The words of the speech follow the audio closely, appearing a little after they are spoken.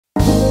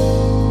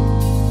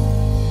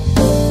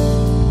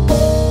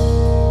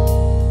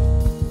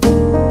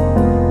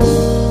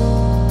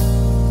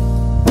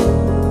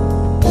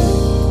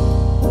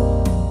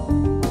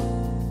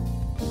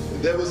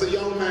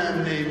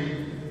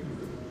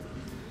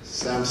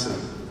Samson.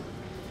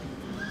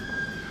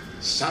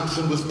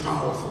 Samson was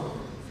powerful.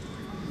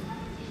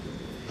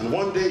 And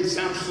one day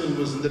Samson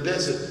was in the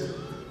desert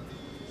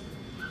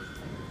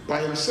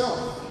by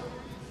himself.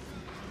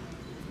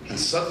 And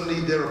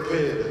suddenly there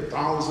appeared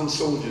 1,000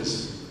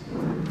 soldiers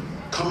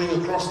coming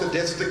across the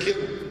desert to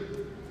kill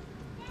him.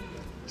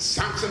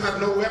 Samson had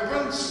no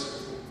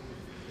weapons,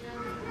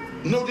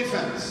 no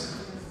defense.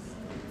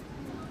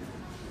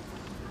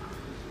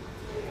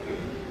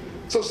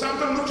 So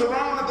Samson looked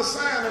around at the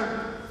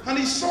sand and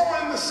he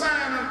saw in the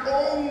sand an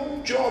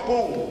old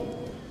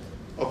jawbone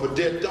of a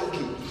dead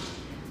donkey.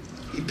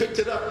 He picked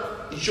it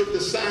up, he shook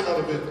the sand out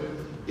of it.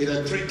 It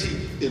had 3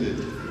 teeth in it.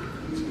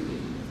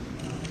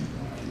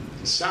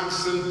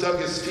 Samson dug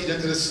his feet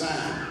into the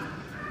sand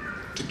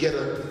to get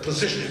a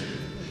position,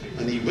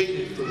 and he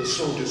waited for the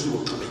soldiers who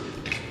were coming.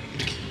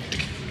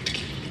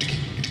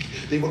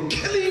 They were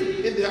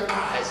killing in their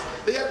eyes.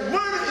 They had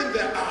murder in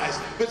their eyes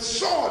with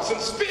swords and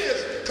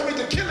spears coming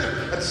to kill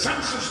him. And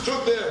Samson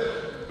stood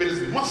there with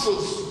his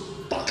muscles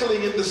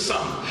buckling in the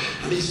sun,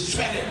 and he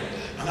sweated.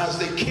 And as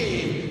they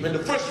came, when the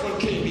first one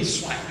came, he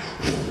swung.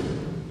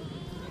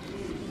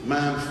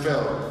 Man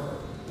fell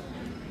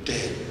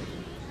dead.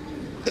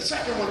 The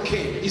second one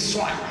came, he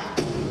swung.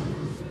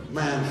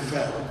 Man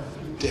fell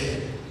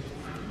dead.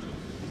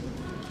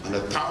 And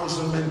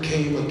 1,000 men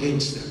came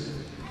against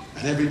him,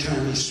 and every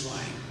time he swung,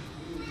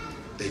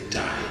 they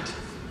died.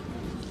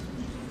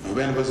 And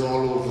when it was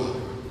all over,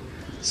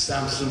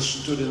 Samson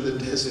stood in the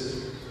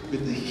desert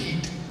with the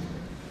heat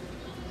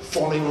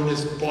falling on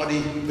his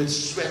body, with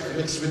sweat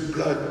mixed with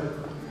blood,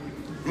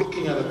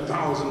 looking at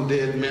 1,000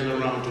 dead men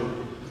around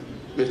him,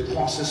 with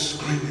horses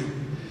screaming.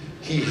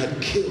 He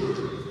had killed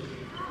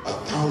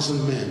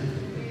 1,000 men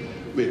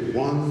with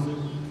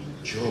one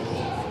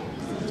jawbone.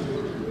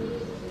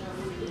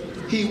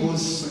 He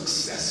was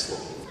successful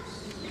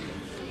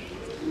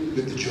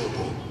with the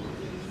jawbone.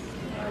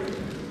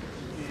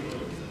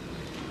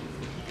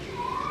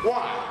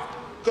 Why?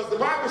 Because the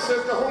Bible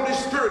says the Holy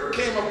Spirit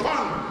came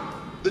upon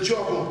the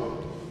jawbone.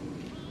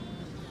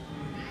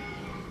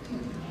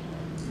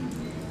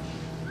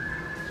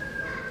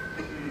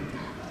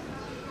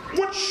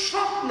 What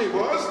shocked me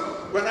was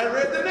when I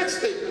read the next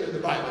statement in the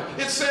Bible.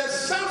 It says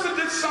Samson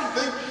did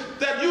something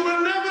that you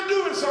will never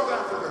do in South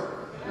Africa.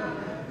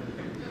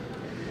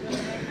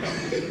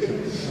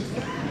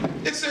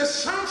 It says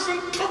Samson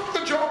took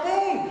the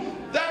jawbone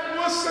that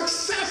was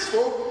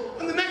successful,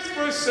 and the next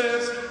verse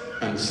says,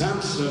 and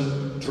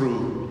Samson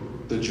threw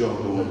the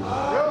jawbone.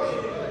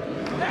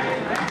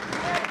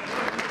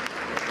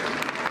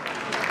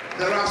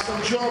 There are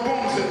some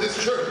jawbones in this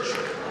church.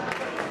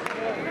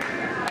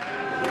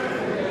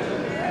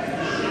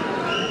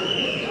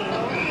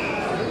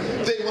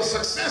 They were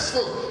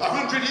successful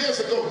 100 years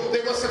ago.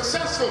 They were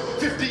successful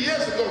 50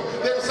 years ago.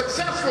 They were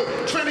successful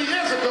 20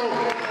 years ago.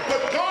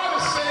 But God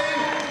is saying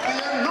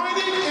the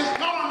anointing is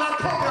not on that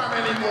program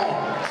anymore.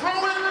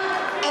 Throw it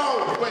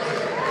away.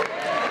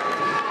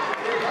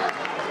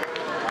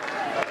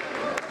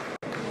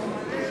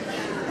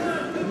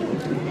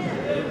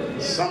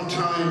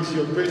 Sometimes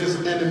your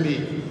greatest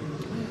enemy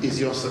is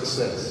your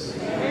success.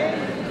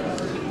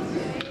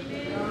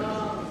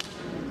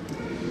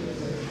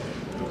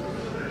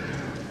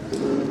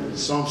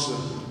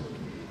 Samson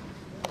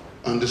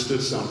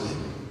understood something,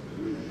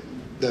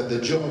 that the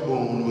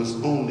jawbone was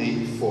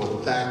only for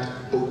that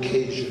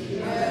occasion.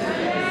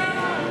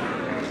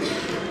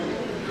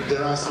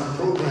 There are some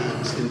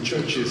programs in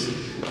churches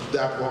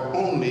that were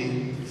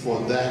only for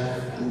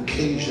that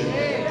occasion,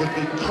 but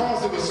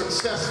because it was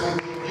successful,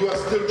 you are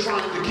still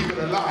trying to keep it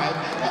alive,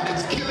 and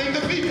it's killing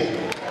the people.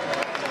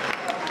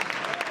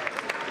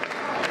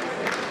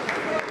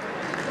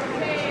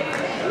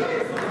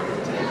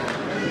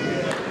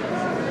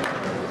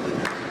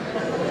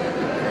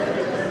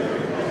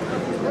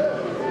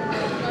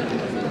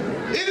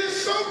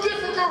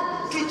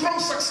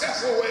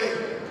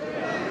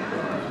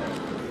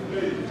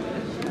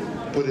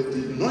 But if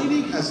the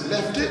anointing has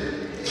left it,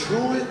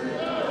 throw it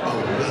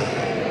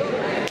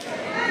away.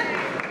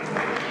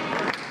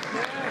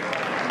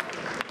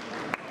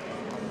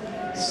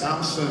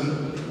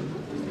 Samson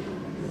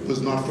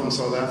was not from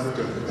South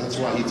Africa. That's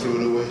why he threw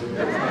it away.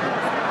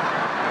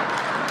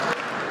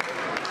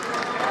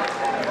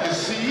 You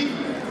see,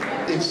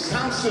 if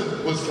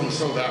Samson was from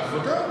South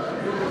Africa,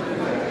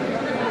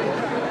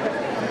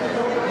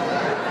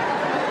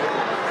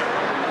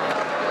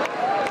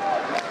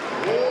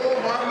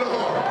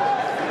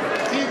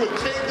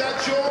 take that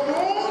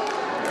jawbone,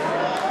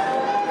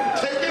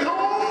 take it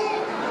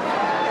home,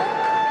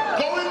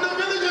 go in the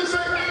village and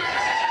say,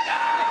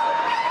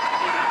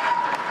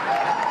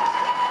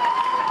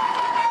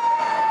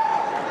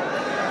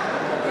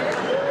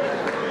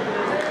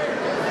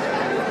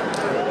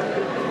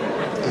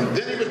 and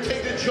then he would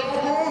take the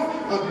jawbone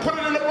and put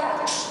it in a box.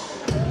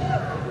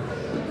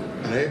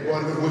 And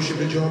everybody would worship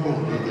the jawbone.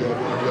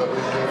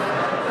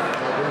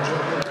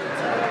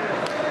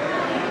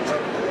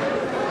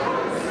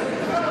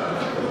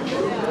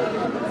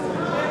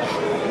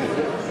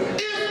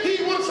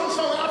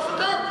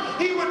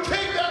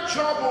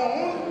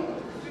 Jawbone.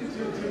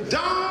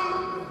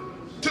 down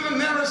to the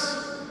nearest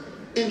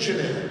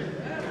engineer.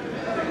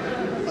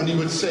 And he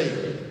would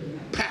say,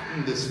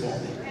 patent this for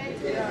me.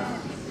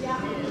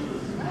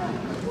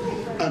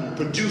 And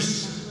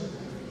produce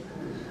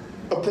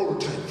a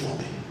prototype for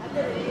me.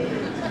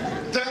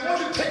 Then I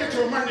want you to take it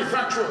to a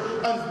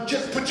manufacturer and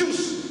just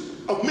produce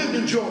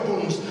 1,000,000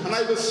 jawbones, and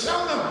I will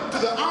sell them to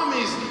the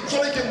armies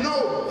so they can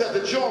know that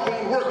the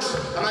jawbone works,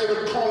 and I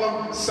will call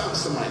them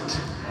Samsonite.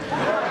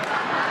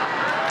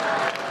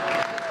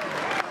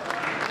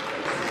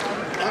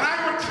 And I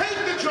will take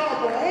the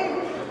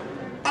jawbone,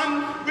 and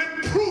with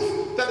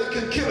proof that it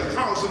can kill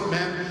 1,000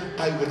 men,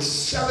 I would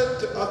sell it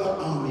to other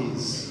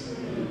armies.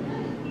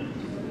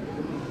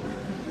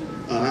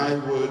 And I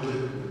would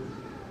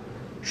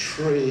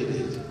trade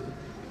it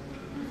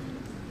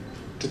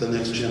to the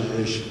next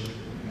generation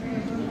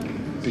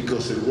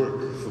because it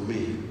worked for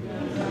me.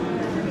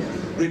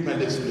 Read my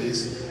lips,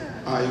 please.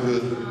 I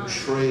will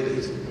trade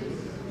it.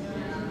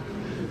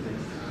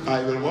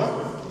 I will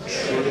what?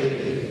 Trade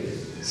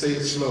it. Say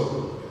it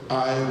slow.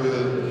 I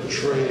will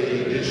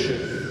trade it.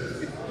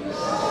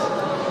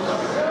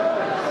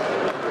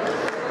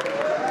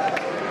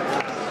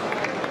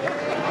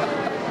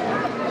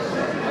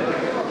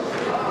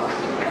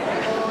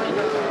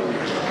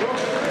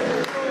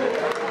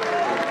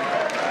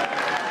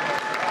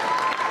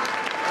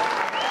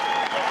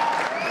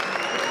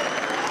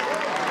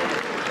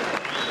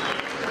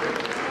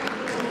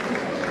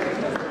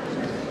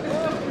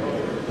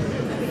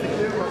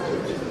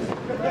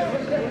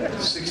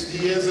 60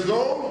 years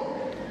ago,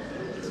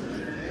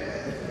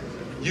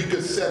 you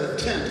could set a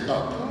tent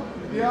up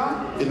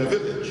in a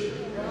village,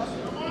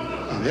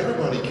 and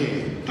everybody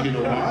came. Do you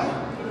know why?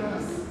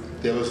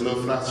 There was no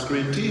flat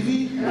screen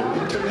TV, no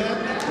internet,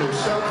 no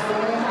cell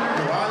phone,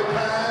 no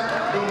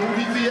iPad, no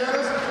movie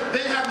theaters.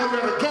 They had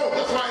nowhere to go.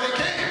 That's why they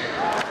came.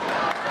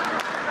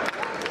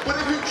 But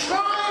if you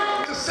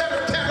try to set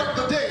a tent up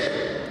today,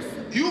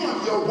 you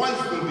and your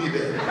wife will be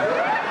there.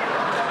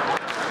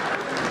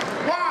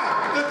 Why?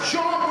 The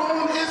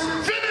jawbone is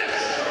finished.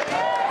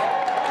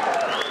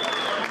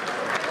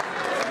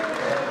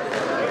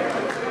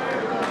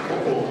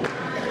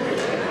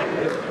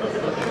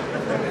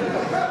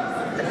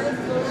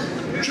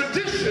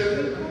 Tradition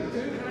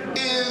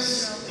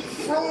is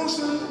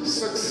frozen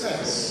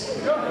success.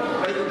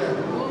 Write it down.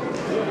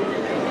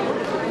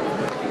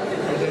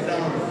 Write it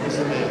down,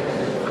 Mr. Mayor.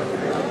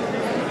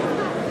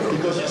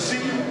 Because you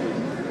see,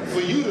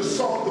 for you to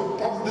solve the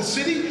problem of the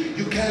city,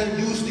 you can't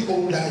use the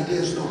old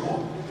ideas no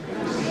more.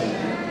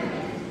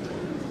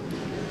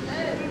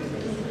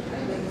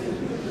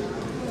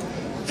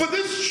 For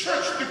this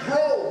church to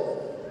grow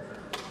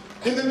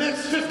in the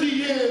next 50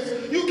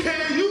 years, you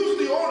can't use